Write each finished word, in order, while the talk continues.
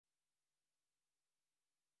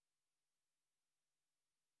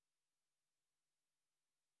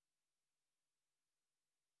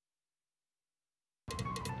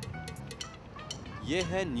ये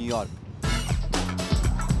है न्यूयॉर्क,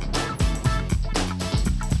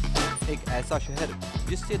 एक ऐसा शहर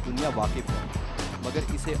जिससे दुनिया वाकिफ है,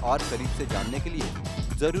 मगर इसे और करीब से जानने के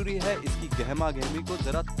लिए जरूरी है इसकी गहमा गहमी को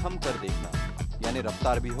जरा थम कर देखना, यानी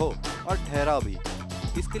रफ्तार भी हो और ठहराव भी।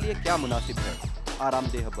 इसके लिए क्या मुनासिब है,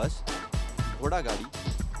 आरामदेह बस, घोड़ा गाड़ी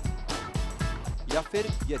या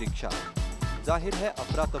फिर ये रिक्शा। जाहिर है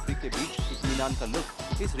अफरा तफरी के बीच इत्मीनान का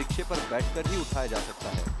लुत्फ इस रिक्शे पर बैठकर ही उठाया जा सकता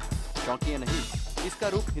है। चौंकिए नहीं, इसका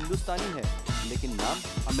रूप हिंदुस्तानी है लेकिन नाम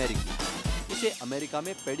अमेरिकी। इसे अमेरिका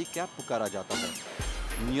में पेडी कैब पुकारा जाता है।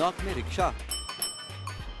 न्यूयॉर्क में रिक्शा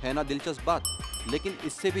है ना दिलचस्प बात, लेकिन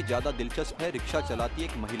इससे भी ज्यादा दिलचस्प है रिक्शा चलाती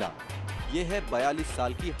एक महिला। ये है 42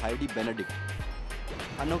 साल की हाइडी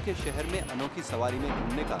बेनेडिक्ट। अनोखे शहर में अनोखी सवारी में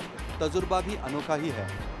घूमने का तजुर्बा भी अनोखा ही है।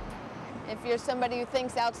 If you're somebody who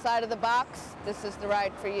thinks outside of the box, this is the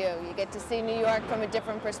ride for you. You get to see New York from a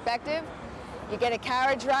different perspective. You get a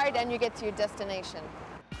carriage ride and you get to your destination.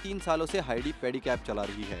 3 सालों से Heidi पेडी cab चला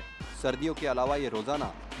रही है। सर्दियों के अलावा ये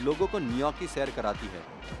रोजाना लोगों को न्यूयॉर्क की सैर कराती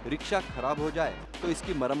है। रिक्शा खराब हो जाए तो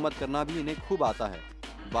इसकी मरम्मत करना भी इन्हें खूब आता है।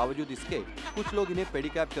 बावजूद इसके कुछ लोग इन्हें पेडी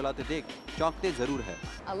कैब चलाते देख चौंकते जरूर है।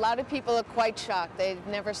 A lot of people are quite shocked. They've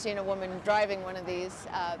never seen a woman driving one of these,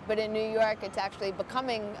 but in New York it's actually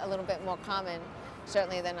becoming a little bit more common,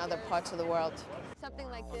 certainly than other parts of the world. Something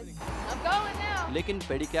like this. I'm going now. लेकिन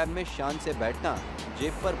पेडी cab में शान से बैठना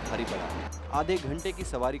जेब पर भारी पड़ा। आधे घंटे की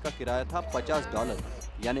सवारी का किराया था $50,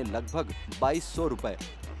 यानी लगभग 2200 रुपए,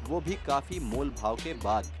 वो भी काफी मोल भाव के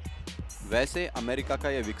बाद। वैसे अमेरिका का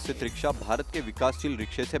यह विकसित रिक्शा भारत के विकासशील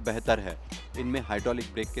रिक्शे से बेहतर है। इनमें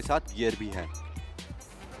हाइड्रोलिक ब्रेक के साथ गियर भी है।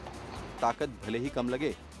 ताकत भले ही कम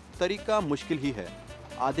लगे, तरीका मुश्किल ही है।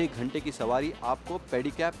 आधे घंटे की सवारी आपको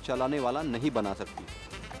पेडी कैब चलाने वाला नहीं बना सकती।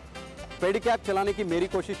 पेडी कैब चलाने की मेरी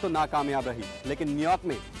कोशिश तो नाकामयाब रही, लेकिन न्यूयॉर्क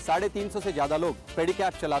में 350 से ज्यादा लोग पेडी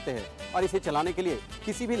कैब चलाते हैं और इसे चलाने के लिए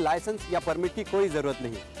किसी भी लाइसेंस या परमिट की कोई जरूरत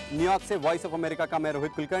नहीं। न्यूयॉर्क से वॉइस ऑफ अमेरिका का मैं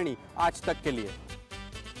रोहित कुलकर्णी, आज तक के लिए।